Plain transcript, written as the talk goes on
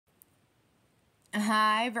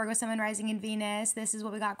Hi, Virgo, Sun, Rising in Venus. This is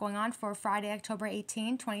what we got going on for Friday, October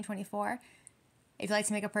 18, 2024. If you'd like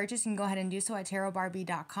to make a purchase, you can go ahead and do so at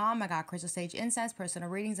tarotbarbiecom. I got crystal sage incense, personal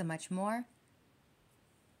readings, and much more.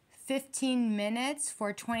 15 minutes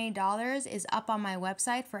for $20 is up on my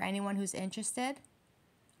website for anyone who's interested.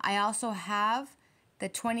 I also have the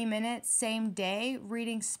 20-minute same day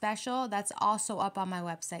reading special that's also up on my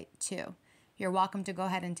website too. You're welcome to go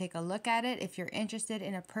ahead and take a look at it if you're interested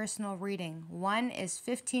in a personal reading. One is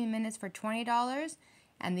 15 minutes for $20,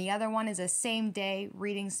 and the other one is a same day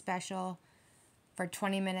reading special for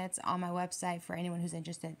 20 minutes on my website for anyone who's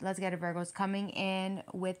interested. Let's get it, Virgos. Coming in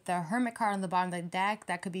with the Hermit card on the bottom of the deck.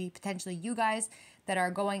 That could be potentially you guys that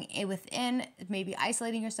are going within, maybe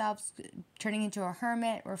isolating yourselves, turning into a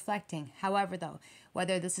hermit, reflecting. However, though,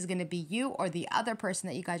 whether this is going to be you or the other person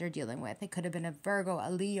that you guys are dealing with, it could have been a Virgo,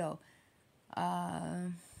 a Leo,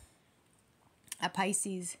 a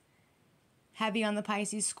Pisces. Heavy on the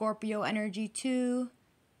Pisces, Scorpio energy too.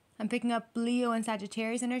 I'm picking up Leo and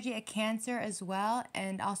Sagittarius energy, a Cancer as well,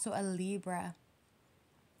 and also a Libra.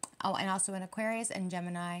 Oh, and also an Aquarius and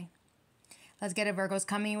Gemini. Let's get it, Virgos.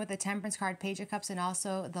 Coming in with the Temperance card, Page of Cups, and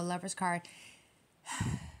also the Lovers card.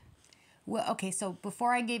 Well, okay, so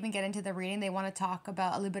before I even get into the reading, they want to talk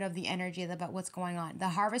about a little bit of the energy about what's going on. The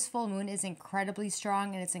harvest full moon is incredibly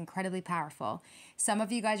strong and it's incredibly powerful. Some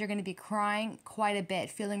of you guys are going to be crying quite a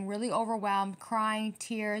bit, feeling really overwhelmed, crying,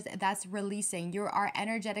 tears. That's releasing. You are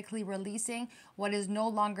energetically releasing what is no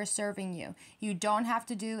longer serving you. You don't have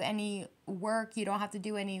to do any work. You don't have to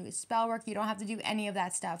do any spell work. You don't have to do any of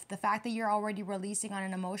that stuff. The fact that you're already releasing on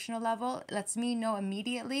an emotional level lets me know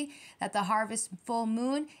immediately that the harvest full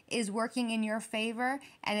moon is working in your favor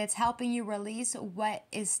and it's helping you release what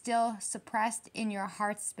is still suppressed in your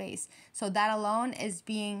heart space. So that alone is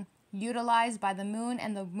being utilized by the moon,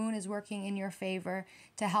 and the moon is working in your favor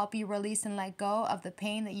to help you release and let go of the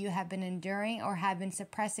pain that you have been enduring or have been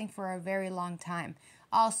suppressing for a very long time.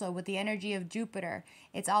 Also, with the energy of Jupiter,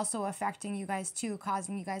 it's also affecting you guys too,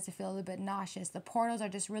 causing you guys to feel a little bit nauseous. The portals are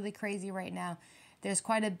just really crazy right now. There's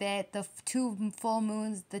quite a bit. The two full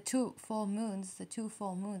moons,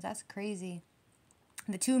 that's crazy.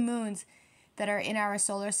 The two moons that are in our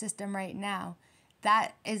solar system right now,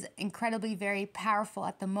 that is incredibly very powerful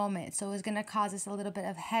at the moment. So it's going to cause us a little bit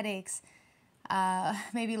of headaches,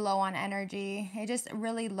 maybe low on energy. It's just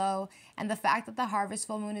really low. And the fact that the harvest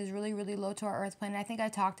full moon is really, really low to our earth plane. I think I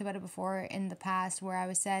talked about it before in the past where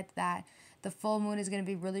I said that the full moon is going to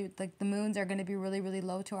be really, like the moons are going to be really, really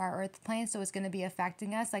low to our earth plane. So it's going to be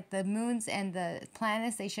affecting us. Like the moons and the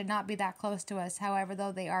planets, they should not be that close to us. However,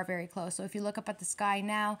 though, they are very close. So if you look up at the sky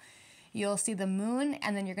now, you'll see the moon,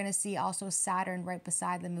 and then you're going to see also Saturn right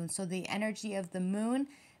beside the moon. So the energy of the moon,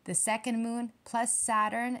 the second moon, plus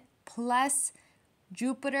Saturn, plus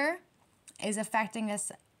Jupiter is affecting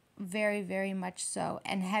us very, very much so.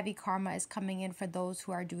 And heavy karma is coming in for those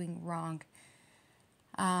who are doing wrong.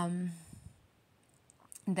 Then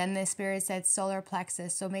the spirit said solar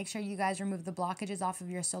plexus. So make sure you guys remove the blockages off of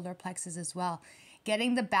your solar plexus as well.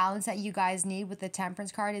 Getting the balance that you guys need with the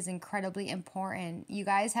Temperance card is incredibly important. You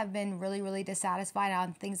guys have been really, really dissatisfied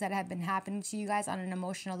on things that have been happening to you guys on an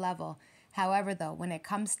emotional level. However, though, when it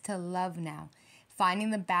comes to love now,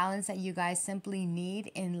 finding the balance that you guys simply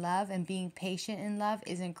need in love and being patient in love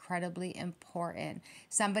is incredibly important.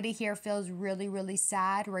 Somebody here feels really, really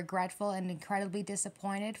sad, regretful, and incredibly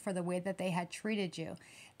disappointed for the way that they had treated you.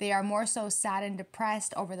 They are more so sad and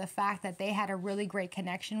depressed over the fact that they had a really great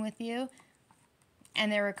connection with you, and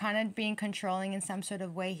they were kind of being controlling in some sort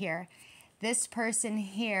of way here. This person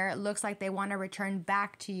here looks like they want to return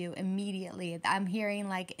back to you immediately. I'm hearing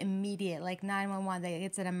like immediate, like 911.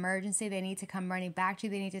 It's an emergency. They need to come running back to you.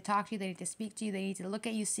 They need to talk to you. They need to speak to you. They need to look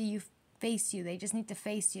at you, see you, face you. They just need to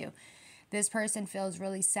face you. This person feels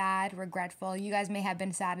really sad, regretful. You guys may have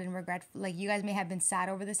been sad and regretful. Like you guys may have been sad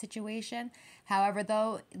over the situation. However,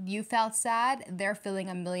 though, you felt sad, they're feeling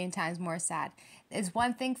a million times more sad. It's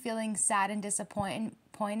one thing feeling sad and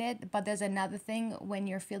disappointed, but there's another thing when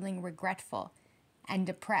you're feeling regretful and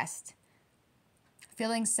depressed.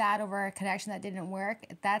 Feeling sad over a connection that didn't work,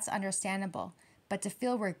 that's understandable. But to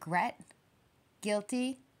feel regret,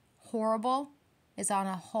 guilty, horrible, is on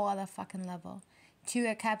a whole other fucking level. Two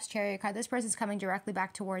of Cups, Chariot card. This person's coming directly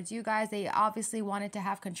back towards you guys. They obviously wanted to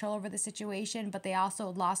have control over the situation, but they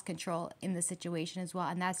also lost control in the situation as well.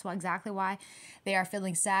 And that's exactly why they are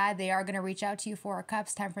feeling sad. They are going to reach out to you. Four of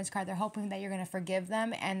Cups, Temperance card. They're hoping that you're going to forgive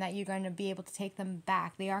them and that you're going to be able to take them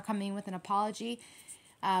back. They are coming with an apology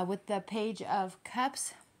with the Page of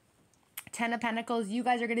Cups. Ten of Pentacles, you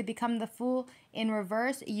guys are going to become the Fool in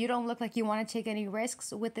reverse. You don't look like you want to take any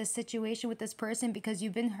risks with this situation, with this person, because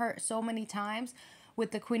you've been hurt so many times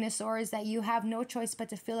with the Queen of Swords that you have no choice but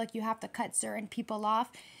to feel like you have to cut certain people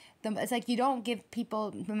off. It's like you don't give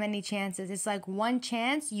people many chances. It's like one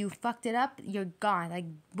chance, you fucked it up, you're gone. Like,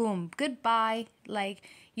 boom, goodbye. Like,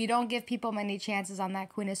 you don't give people many chances on that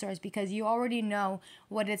Queen of Swords because you already know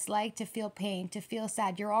what it's like to feel pain, to feel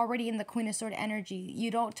sad. You're already in the Queen of Swords energy.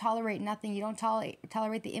 You don't tolerate nothing. You don't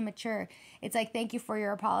tolerate the immature. It's like, thank you for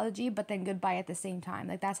your apology, but then goodbye at the same time.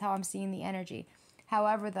 Like, that's how I'm seeing the energy.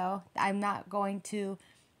 However, though, I'm not going to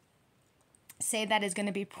say that is going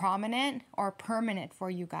to be prominent or permanent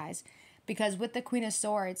for you guys, because with the Queen of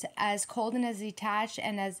Swords, as cold and as detached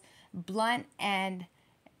and as blunt and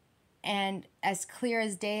as clear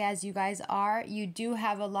as day as you guys are, you do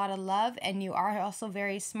have a lot of love, and you are also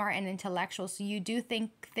very smart and intellectual. So you do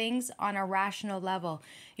think things on a rational level.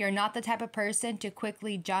 You're not the type of person to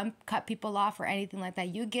quickly jump, cut people off or anything like that.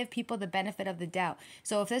 You give people the benefit of the doubt.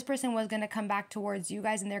 So if this person was going to come back towards you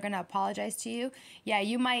guys and they're going to apologize to you, yeah,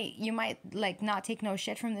 you might like not take no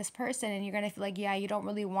shit from this person, and you're going to feel like, yeah, you don't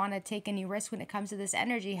really want to take any risk when it comes to this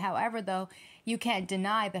energy. However, though, you can't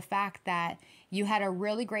deny the fact that you had a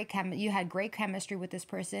really great great chemistry with this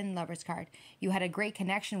person, Lover's card. You had a great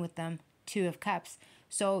connection with them, Two of Cups.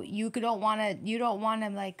 So you don't want to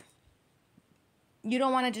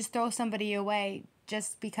just throw somebody away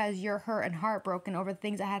just because you're hurt and heartbroken over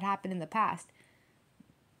things that had happened in the past.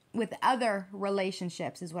 With other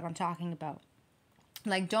relationships is what I'm talking about.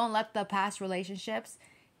 Like, don't let the past relationships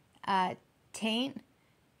taint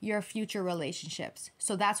your future relationships.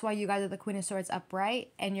 So that's why you guys are the Queen of Swords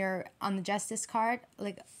upright, and you're on the Justice card.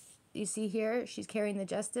 Like, you see here, she's carrying the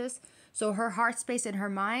Justice. So her heart space and her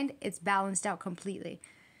mind, it's balanced out completely.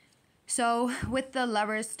 So with the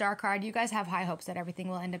Lover's Star card, you guys have high hopes that everything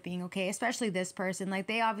will end up being okay, especially this person. Like,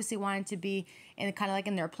 they obviously wanted to be in kind of like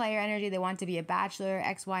in their player energy. They want to be a bachelor,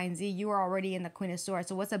 X, Y, and Z. You are already in the Queen of Swords.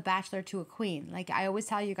 So what's a bachelor to a queen? Like, I always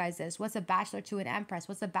tell you guys this. What's a bachelor to an empress?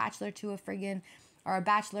 What's a bachelor to a friggin' or a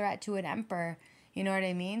bachelorette to an emperor? You know what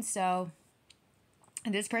I mean? So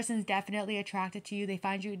this person's definitely attracted to you. They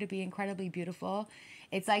find you to be incredibly beautiful.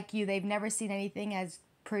 It's like they've never seen anything as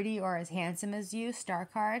pretty or as handsome as you, Star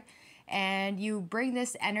card. And you bring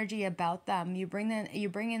this energy about them. You bring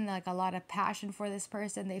in like a lot of passion for this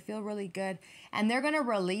person. They feel really good, and they're going to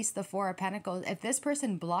release the Four of Pentacles. If this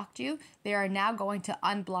person blocked you, they are now going to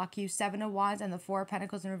unblock you. Seven of Wands and the Four of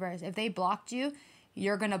Pentacles in reverse. If they blocked you,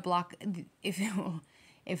 you're going to block. If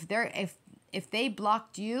they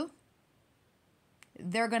blocked you,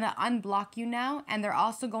 they're going to unblock you now, and they're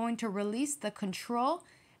also going to release the control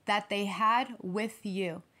that they had with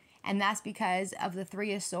you. And that's because of the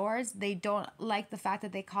Three of Swords. They don't like the fact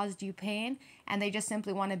that they caused you pain, and they just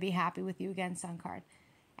simply want to be happy with you again, Sun card.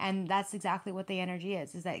 And that's exactly what the energy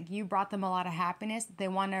is that you brought them a lot of happiness. They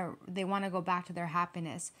want to go back to their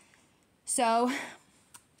happiness. So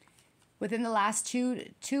within the last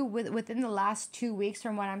within the last 2 weeks,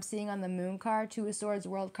 from what I'm seeing on the Moon card, Two of Swords,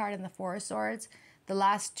 World card, and the Four of Swords, the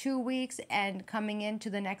last 2 weeks and coming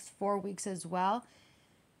into the next 4 weeks as well,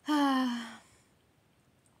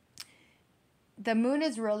 the moon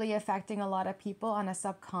is really affecting a lot of people on a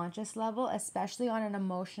subconscious level, especially on an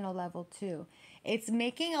emotional level too. It's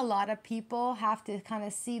making a lot of people have to kind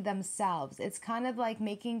of see themselves. It's kind of like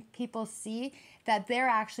making people see that they're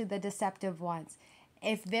actually the deceptive ones.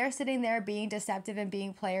 If they're sitting there being deceptive and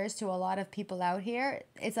being players to a lot of people out here,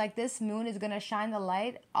 it's like this moon is going to shine the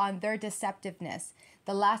light on their deceptiveness.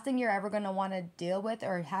 The last thing you're ever going to want to deal with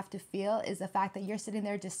or have to feel is the fact that you're sitting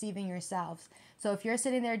there deceiving yourselves. So if you're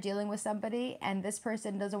sitting there dealing with somebody and this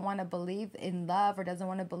person doesn't want to believe in love or doesn't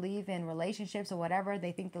want to believe in relationships or whatever,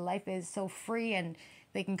 they think the life is so free and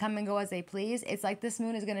they can come and go as they please. It's like this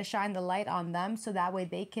moon is going to shine the light on them so that way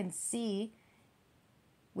they can see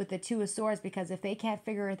with the Two of Swords, because if they can't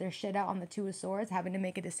figure their shit out on the Two of Swords, having to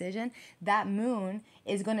make a decision, that moon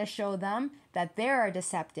is going to show them that they're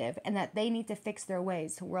deceptive and that they need to fix their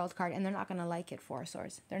ways, World card, and they're not going to like it, Four of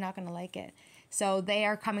Swords. They're not going to like it. So they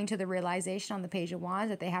are coming to the realization on the Page of Wands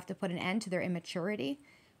that they have to put an end to their immaturity.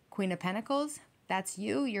 Queen of Pentacles, that's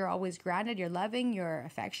you. You're always grounded, you're loving, you're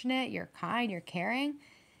affectionate, you're kind, you're caring.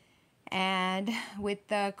 And with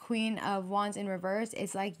the Queen of Wands in reverse,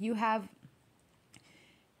 it's like you have,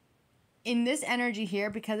 in this energy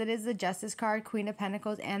here, because it is the Justice card, Queen of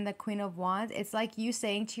Pentacles, and the Queen of Wands, it's like you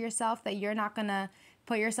saying to yourself that you're not going to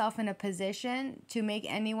put yourself in a position to make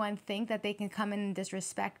anyone think that they can come in and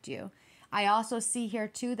disrespect you. I also see here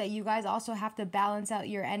too that you guys also have to balance out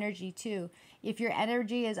your energy too. If your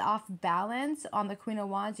energy is off balance on the Queen of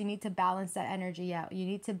Wands, you need to balance that energy out. You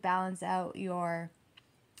need to balance out your,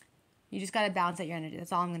 you just got to balance out your energy.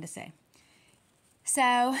 That's all I'm going to say. So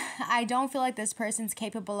I don't feel like this person's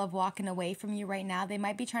capable of walking away from you right now. They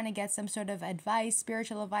might be trying to get some sort of advice,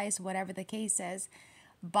 spiritual advice, whatever the case is.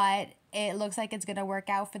 But it looks like it's going to work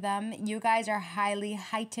out for them. You guys are highly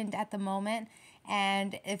heightened at the moment.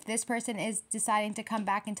 And if this person is deciding to come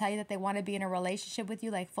back and tell you that they want to be in a relationship with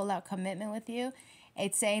you, like full out commitment with you,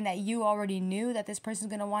 it's saying that you already knew that this person's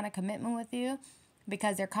going to want a commitment with you,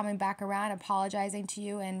 because they're coming back around, apologizing to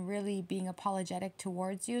you, and really being apologetic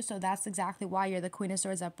towards you. So that's exactly why you're the Queen of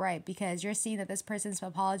Swords upright, because you're seeing that this person's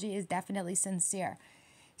apology is definitely sincere.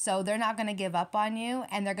 So they're not going to give up on you,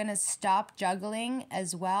 and they're going to stop juggling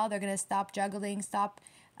as well. They're going to stop juggling, stop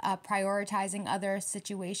prioritizing other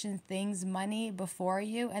situations, things, money before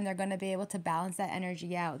you, and they're going to be able to balance that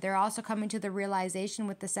energy out. They're also coming to the realization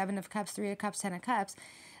with the 7 of Cups, 3 of Cups, 10 of Cups,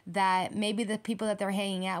 that maybe the people that they're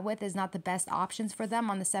hanging out with is not the best options for them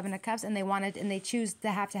on the 7 of Cups, and they want it, and they choose to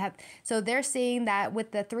have. So they're seeing that with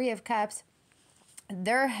the 3 of Cups,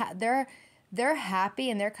 they're happy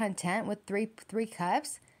and they're content with three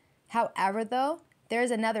cups. However, though, there's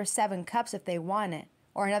another 7 cups if they want it,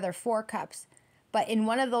 or another 4 cups. But in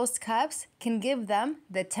one of those cups can give them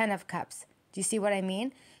the 10 of Cups. Do you see what I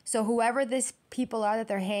mean? So whoever these people are that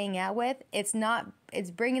they're hanging out with, it's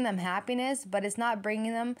bringing them happiness, but it's not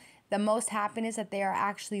bringing them the most happiness that they are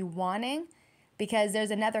actually wanting, because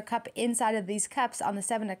there's another cup inside of these cups on the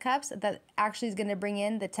 7 of Cups that actually is going to bring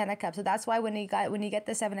in the 10 of Cups. So that's why when you get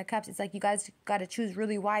the 7 of Cups, it's like you guys got to choose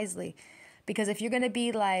really wisely. Because if you're going to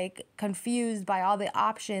be like confused by all the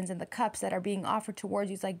options and the cups that are being offered towards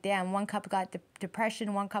you, it's like, damn, one cup got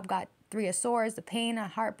depression, one cup got 3 of Swords, the pain, a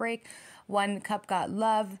heartbreak, one cup got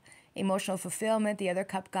love, emotional fulfillment, the other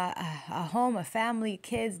cup got a home, a family,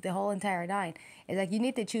 kids, the whole entire 9. It's like you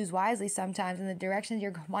need to choose wisely sometimes in the directions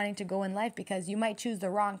you're wanting to go in life, because you might choose the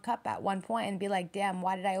wrong cup at one point and be like, damn,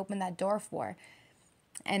 why did I open that door for?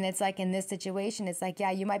 And it's like in this situation, it's like,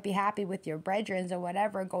 yeah, you might be happy with your brethrens or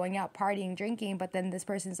whatever, going out partying, drinking, but then this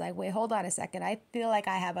person's like, wait, hold on a second. I feel like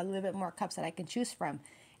I have a little bit more cups that I can choose from.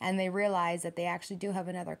 And they realize that they actually do have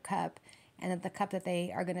another cup, and that the cup that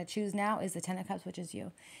they are going to choose now is the 10 of Cups, which is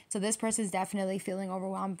you. So this person's definitely feeling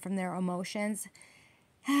overwhelmed from their emotions.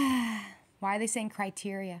 Why are they saying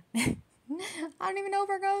criteria? I don't even know,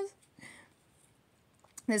 Virgos.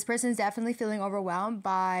 This person's definitely feeling overwhelmed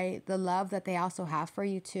by the love that they also have for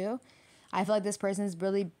you too. I feel like this person's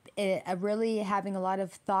really having a lot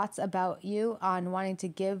of thoughts about you on wanting to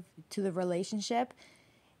give to the relationship.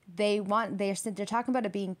 They're talking about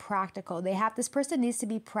it being practical. This person needs to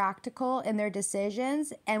be practical in their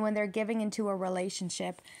decisions, and when they're giving into a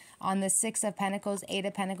relationship. On the 6 of Pentacles, 8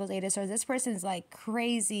 of Pentacles, 8 of Swords, this person's like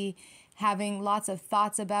crazy, having lots of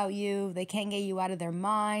thoughts about you. They can't get you out of their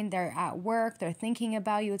mind. They're at work. They're thinking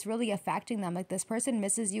about you. It's really affecting them. Like this person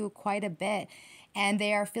misses you quite a bit. And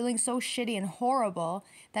they are feeling so shitty and horrible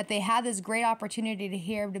that they had this great opportunity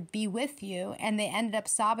to be with you. And they ended up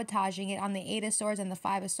sabotaging it on the 8 of Swords and the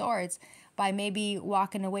 5 of Swords by maybe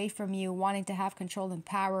walking away from you, wanting to have control and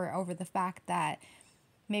power over the fact that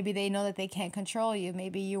maybe they know that they can't control you.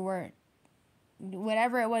 Maybe you weren't,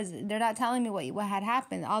 whatever it was. They're not telling me what had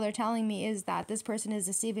happened. All they're telling me is that this person is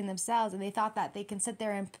deceiving themselves, and they thought that they can sit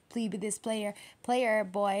there and be this playboy,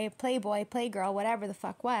 playgirl, whatever the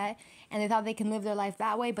fuck what, and they thought they can live their life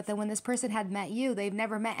that way. But then when this person had met you, they've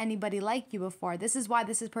never met anybody like you before. This is why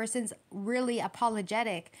this person's really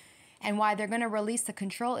apologetic, and why they're going to release the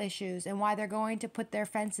control issues, and why they're going to put their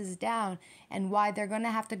fences down, and why they're going to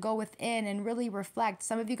have to go within and really reflect.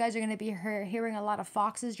 Some of you guys are going to be hearing a lot of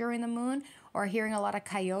foxes during the moon, or hearing a lot of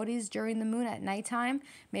coyotes during the moon at nighttime,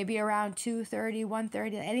 maybe around 2:30,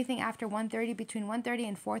 1:30, anything after 1:30, between 1:30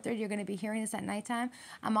 and 4:30, you're going to be hearing this at nighttime.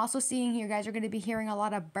 I'm also seeing you guys are going to be hearing a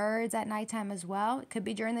lot of birds at nighttime as well. It could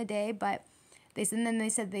be during the day, but they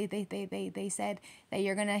said that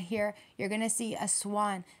you're gonna see a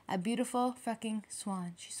swan, a beautiful fucking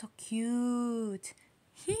swan. She's so cute.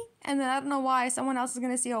 And then I don't know why someone else is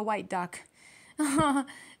gonna see a white duck.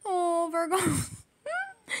 Oh, Virgo,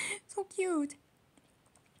 so cute.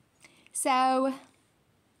 So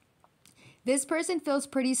this person feels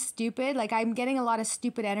pretty stupid. Like I'm getting a lot of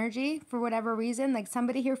stupid energy for whatever reason. Like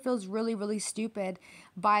somebody here feels really, really stupid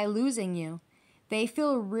by losing you. They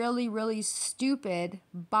feel really, really stupid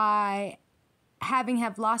by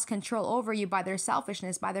have lost control over you, by their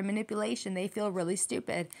selfishness, by their manipulation. They feel really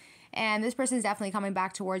stupid. And this person is definitely coming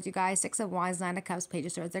back towards you guys. 6 of Wands, 9 of Cups, Page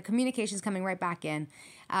of Swords. Their communication is coming right back in.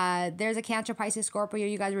 There's a Cancer, Pisces, Scorpio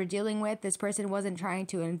you guys were dealing with. This person wasn't trying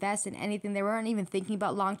to invest in anything. They weren't even thinking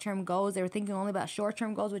about long-term goals. They were thinking only about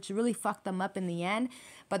short-term goals, which really fucked them up in the end.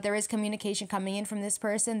 But there is communication coming in from this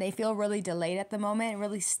person. They feel really delayed at the moment,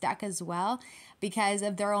 really stuck as well because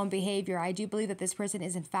of their own behavior. I do believe that this person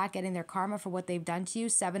is in fact getting their karma for what they've done to you.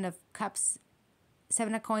 7 of Cups,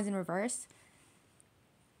 7 of Coins in reverse.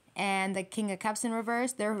 And the King of Cups in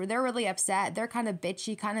reverse. They're really upset. They're kind of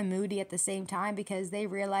bitchy, kind of moody at the same time because they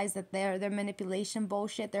realize that their manipulation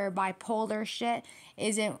bullshit, their bipolar shit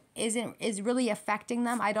is really affecting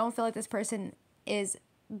them. I don't feel like this person is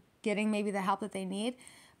getting maybe the help that they need,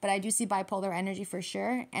 but I do see bipolar energy for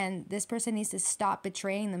sure. And this person needs to stop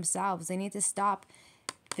betraying themselves. They need to stop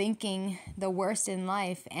thinking the worst in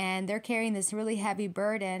life, and they're carrying this really heavy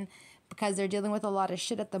burden because they're dealing with a lot of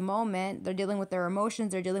shit at the moment. They're dealing with their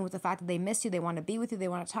emotions. They're dealing with the fact that they miss you. They want to be with you. They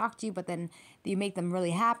want to talk to you, but then you make them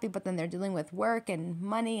really happy. But then they're dealing with work and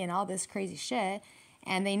money and all this crazy shit.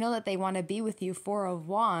 And they know that they want to be with you. 4 of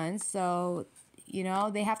Wands. So, you know,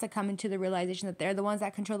 they have to come into the realization that they're the ones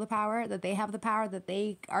that control the power, that they have the power, that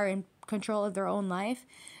they are in control of their own life.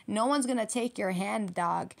 No one's going to take your hand,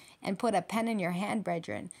 dog, and put a pen in your hand,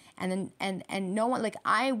 brethren. And then, and no one, like,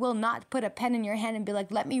 I will not put a pen in your hand and be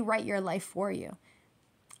like, let me write your life for you.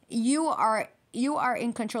 You are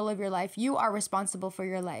in control of your life. You are responsible for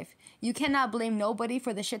your life. You cannot blame nobody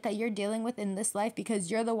for the shit that you're dealing with in this life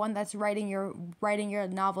because you're the one that's writing your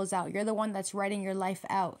novels out. You're the one that's writing your life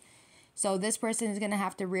out. So this person is going to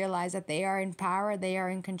have to realize that they are in power, they are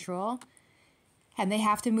in control, and they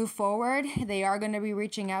have to move forward. They are going to be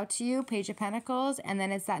reaching out to you, Page of Pentacles, and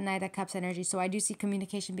then it's that Knight of Cups energy. So I do see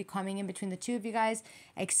communication be coming in between the two of you guys.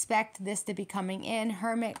 Expect this to be coming in.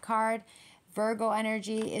 Hermit card. Virgo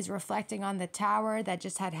energy is reflecting on the Tower that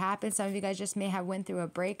just had happened. Some of you guys just may have went through a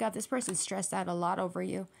breakup. This person's stressed out a lot over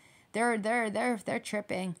you. They're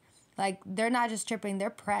tripping. Like, they're not just tripping, they're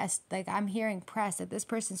pressed. Like, I'm hearing pressed, that this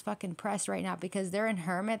person's fucking pressed right now because they're in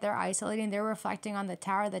hermit, they're isolating, they're reflecting on the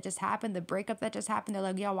Tower that just happened, the breakup that just happened. They're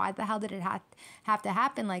like, yo, why the hell did it have to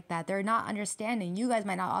happen like that? They're not understanding. You guys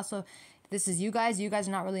might not also, this is you guys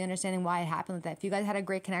are not really understanding why it happened like that. If you guys had a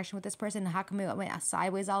great connection with this person, how come it went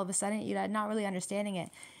sideways all of a sudden? You're not really understanding it.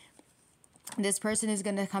 This person is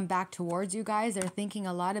going to come back towards you guys. They're thinking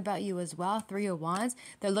a lot about you as well. 3 of Wands.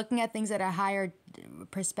 They're looking at things at a higher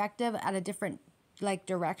perspective, at a different like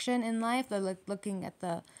direction in life. They're looking at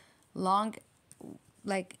the long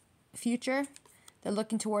like future. They're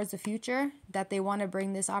looking towards the future, that they want to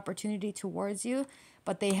bring this opportunity towards you.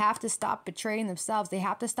 But they have to stop betraying themselves. They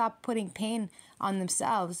have to stop putting pain on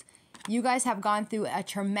themselves. You guys have gone through a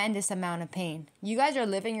tremendous amount of pain. You guys are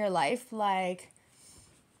living your life like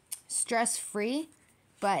stress-free,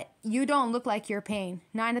 but you don't look like your pain.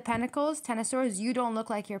 9 of Pentacles, 10 of Swords, you don't look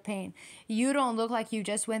like your pain. You don't look like you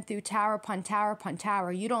just went through tower upon tower upon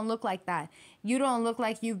tower. You don't look like that. You don't look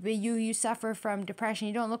like you suffer from depression.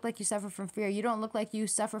 You don't look like you suffer from fear. You don't look like you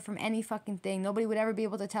suffer from any fucking thing. Nobody would ever be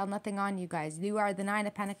able to tell nothing on you guys. You are the 9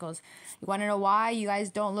 of Pentacles. You want to know why you guys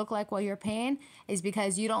don't look like what your pain is?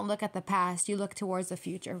 Because you don't look at the past. You look towards the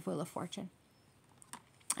future. Wheel of Fortune.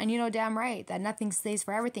 And you know damn right that nothing stays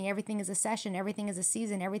for everything. Everything is a session. Everything is a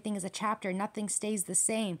season. Everything is a chapter. Nothing stays the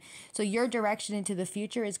same. So your direction into the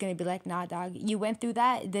future is going to be like, nah, dog, you went through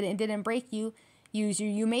that. It didn't break you.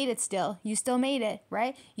 You made it still. You still made it,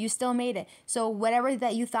 right? You still made it. So whatever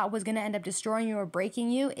that you thought was going to end up destroying you or breaking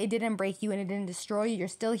you, it didn't break you and it didn't destroy you. You're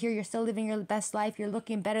still here. You're still living your best life. You're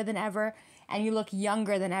looking better than ever. And you look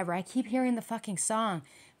younger than ever. I keep hearing the fucking song.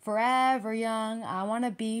 Forever young, I want to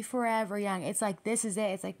be forever young. It's like, this is it.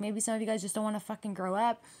 It's like, maybe some of you guys just don't want to fucking grow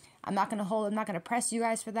up. I'm not going to press you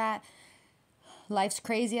guys for that. Life's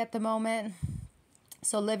crazy at the moment.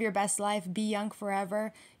 So live your best life. Be young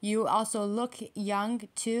forever. You also look young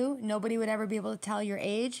too. Nobody would ever be able to tell your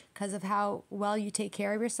age because of how well you take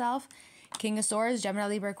care of yourself. King of Swords, Gemini,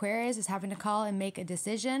 Libra, Aquarius is having to call and make a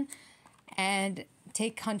decision and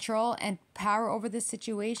take control and power over this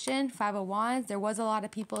situation. 5 of Wands. There was a lot of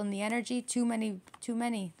people in the energy. Too many.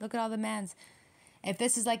 Look at all the mans. If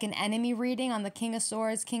this is like an enemy reading on the King of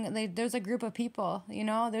Swords, there's a group of people, you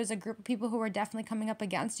know, there's a group of people who are definitely coming up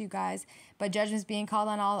against you guys, but judgment's being called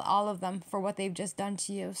on all of them for what they've just done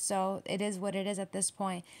to you. So it is what it is at this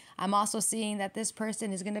point. I'm also seeing that this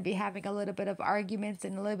person is going to be having a little bit of arguments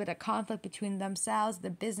and a little bit of conflict between themselves,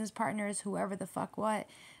 the business partners, whoever the fuck what,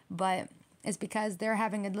 but is because they're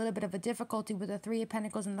having a little bit of a difficulty with the Three of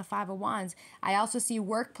Pentacles and the Five of Wands. I also see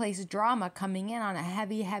workplace drama coming in on a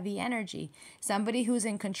heavy, heavy energy. Somebody who's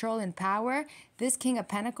in control and power. This King of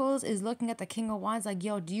Pentacles is looking at the King of Wands like,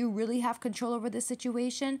 yo, do you really have control over this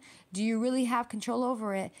situation? Do you really have control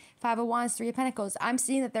over it? Five of Wands, Three of Pentacles. I'm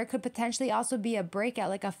seeing that there could potentially also be a breakout,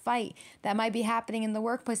 like a fight that might be happening in the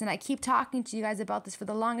workplace. And I keep talking to you guys about this for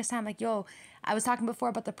the longest time. Like, yo, I was talking before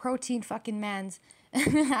about the protein fucking mans.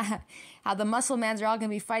 How the muscle mans are all going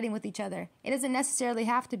to be fighting with each other. It doesn't necessarily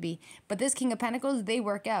have to be. But this King of Pentacles, they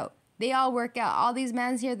work out. They all work out. All these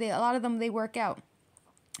mans here, a lot of them, they work out.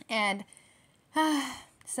 And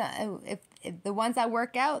so if the ones that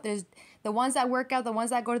work out, there's the ones that work out, the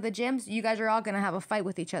ones that go to the gyms, you guys are all going to have a fight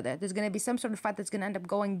with each other. There's going to be some sort of fight that's going to end up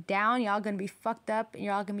going down. You're all going to be fucked up. And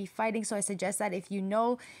you're all going to be fighting. So I suggest that if you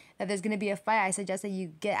know that there's going to be a fight, I suggest that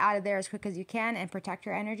you get out of there as quick as you can and protect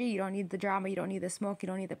your energy. You don't need the drama. You don't need the smoke. You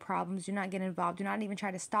don't need the problems. Do not get involved. Do not even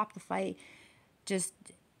try to stop the fight. Just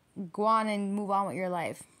go on and move on with your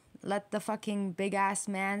life. Let the fucking big ass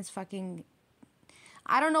mans fucking...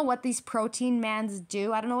 I don't know what these protein mans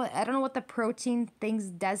do. I don't know what the protein things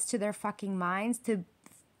does to their fucking minds to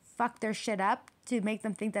fuck their shit up, to make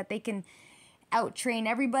them think that they can out-train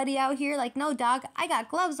everybody out here. Like, no, dog, I got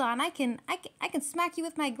gloves on. I can smack you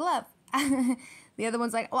with my glove. The other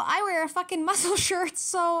one's like, well, I wear a fucking muscle shirt,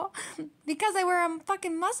 so because I wear a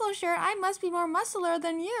fucking muscle shirt, I must be more muscular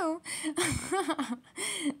than you.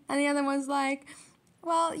 And the other one's like,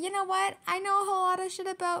 well, you know what? I know a whole lot of shit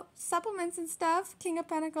about supplements and stuff. King of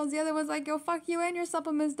Pentacles. The other one's like, yo, fuck you and your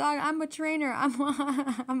supplements, dog. I'm a trainer.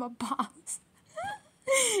 I'm a boss.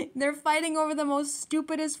 They're fighting over the most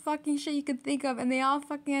stupidest fucking shit you could think of, and they all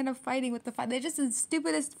fucking end up fighting with the fight. They're just the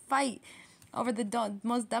stupidest fight over the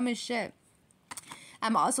most dumbest shit.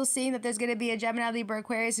 I'm also seeing that there's going to be a Gemini, Libra,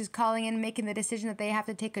 Aquarius who's calling in, making the decision that they have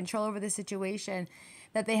to take control over the situation,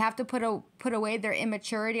 that they have to put away their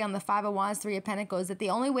immaturity on the Five of Wands, Three of Pentacles, that the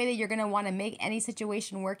only way that you're going to want to make any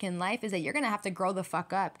situation work in life is that you're going to have to grow the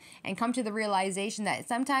fuck up and come to the realization that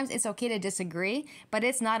sometimes it's okay to disagree, but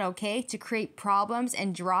it's not okay to create problems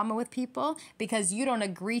and drama with people because you don't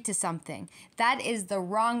agree to something. That is the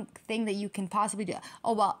wrong thing that you can possibly do.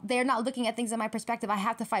 Oh, well, they're not looking at things in my perspective. I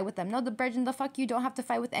have to fight with them. No, the virgin, the fuck you don't have to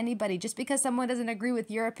fight with anybody. Just because someone doesn't agree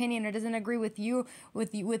with your opinion or doesn't agree with you,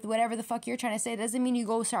 with whatever the fuck you're trying to say, doesn't mean you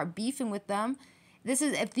go start beefing with them. This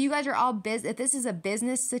is, if you guys are all if this is a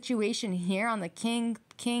business situation here on the king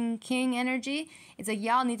energy, it's like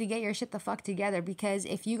y'all need to get your shit the fuck together, because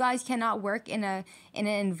if you guys cannot work in an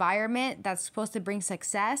environment that's supposed to bring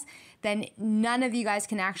success, then none of you guys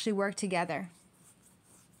can actually work together.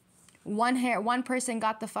 One person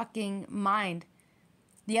got the fucking mind.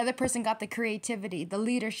 The other person got the creativity, the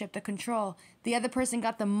leadership, the control. The other person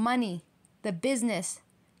got the money, the business.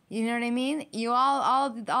 You know what I mean? You all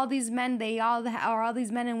these men, all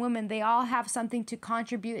these men and women, they all have something to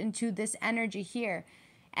contribute into this energy here.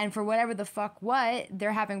 And for whatever the fuck what,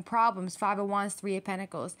 they're having problems. Five of Wands, Three of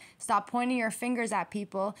Pentacles. Stop pointing your fingers at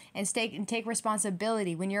people and take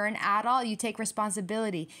responsibility. When you're an adult, you take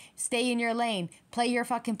responsibility. Stay in your lane. Play your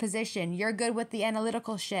fucking position. You're good with the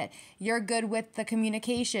analytical shit. You're good with the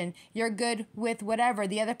communication. You're good with whatever.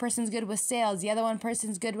 The other person's good with sales. The other one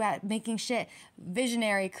person's good at making shit.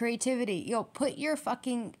 Visionary, creativity. Yo, put your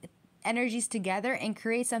fucking energies together and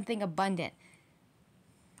create something abundant.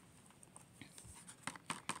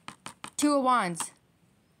 Two of Wands.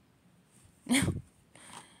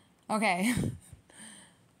 Okay.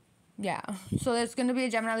 Yeah. So there's going to be a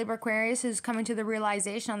Gemini, Libra, Aquarius who's coming to the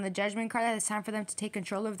realization on the Judgment card that it's time for them to take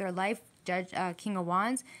control of their life. King of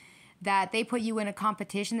Wands. That they put you in a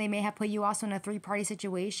competition. They may have put you also in a three-party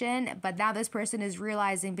situation. But now this person is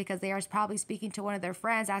realizing, because they are probably speaking to one of their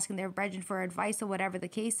friends, asking their brethren for advice or whatever the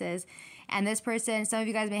case is. And this person, some of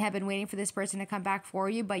you guys may have been waiting for this person to come back for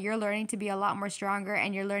you, but you're learning to be a lot more stronger,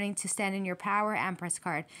 and you're learning to stand in your power. Empress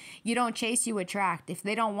card. You don't chase, you attract. If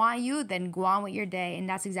they don't want you, then go on with your day. And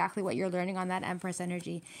that's exactly what you're learning on that Empress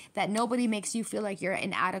energy. That nobody makes you feel like you're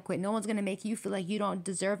inadequate. No one's going to make you feel like you don't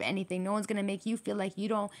deserve anything. No one's going to make you feel like you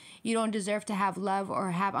don't deserve to have love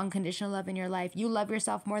or have unconditional love in your life. You love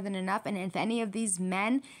yourself more than enough. And if any of these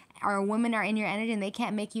men or women are in your energy and they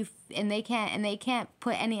can't make you, and they can't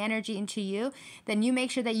put any energy into you, then you make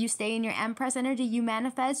sure that you stay in your Empress energy. You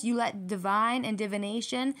manifest. You let divine and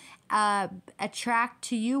divination attract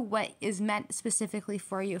to you what is meant specifically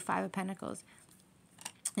for you. Five of Pentacles.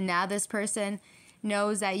 And now this person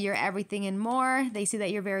knows that you're everything and more. They see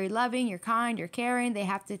that you're very loving, you're kind, you're caring. They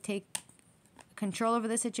have to take control over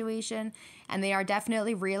the situation, and they are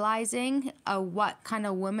definitely realizing what kind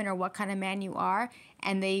of woman or what kind of man you are,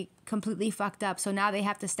 and they completely fucked up. So now they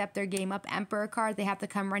have to step their game up. Emperor card, they have to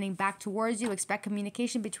come running back towards you. Expect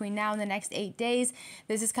communication between now and the next 8 days.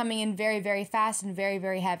 This is coming in very, very fast and very,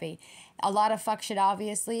 very heavy. A lot of fuck shit,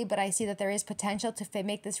 obviously, but I see that there is potential to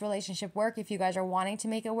make this relationship work if you guys are wanting to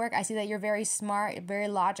make it work. I see that you're very smart, very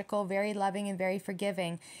logical, very loving, and very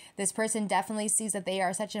forgiving. This person definitely sees that they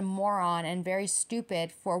are such a moron and very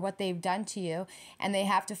stupid for what they've done to you, and they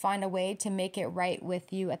have to find a way to make it right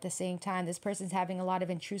with you at the same time. This person's having a lot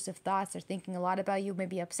of intrusive thoughts. They're thinking a lot about you,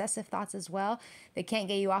 maybe obsessive thoughts as well. They can't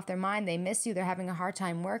get you off their mind. They miss you. They're having a hard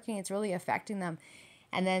time working. It's really affecting them.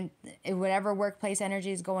 And then whatever workplace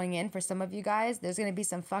energy is going in for some of you guys, there's going to be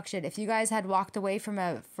some fuck shit. If you guys had walked away from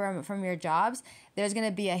your jobs, there's going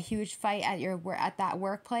to be a huge fight at that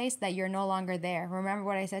workplace that you're no longer there. Remember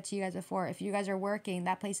what I said to you guys before. If you guys are working,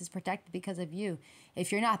 that place is protected because of you.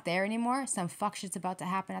 If you're not there anymore, some fuck shit's about to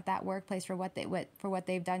happen at that workplace for what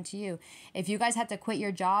they've done to you. If you guys had to quit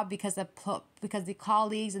your job because the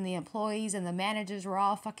colleagues and the employees and the managers were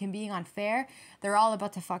all fucking being unfair, they're all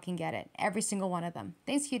about to fucking get it. Every single one of them.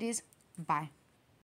 Thanks, cuties. Bye.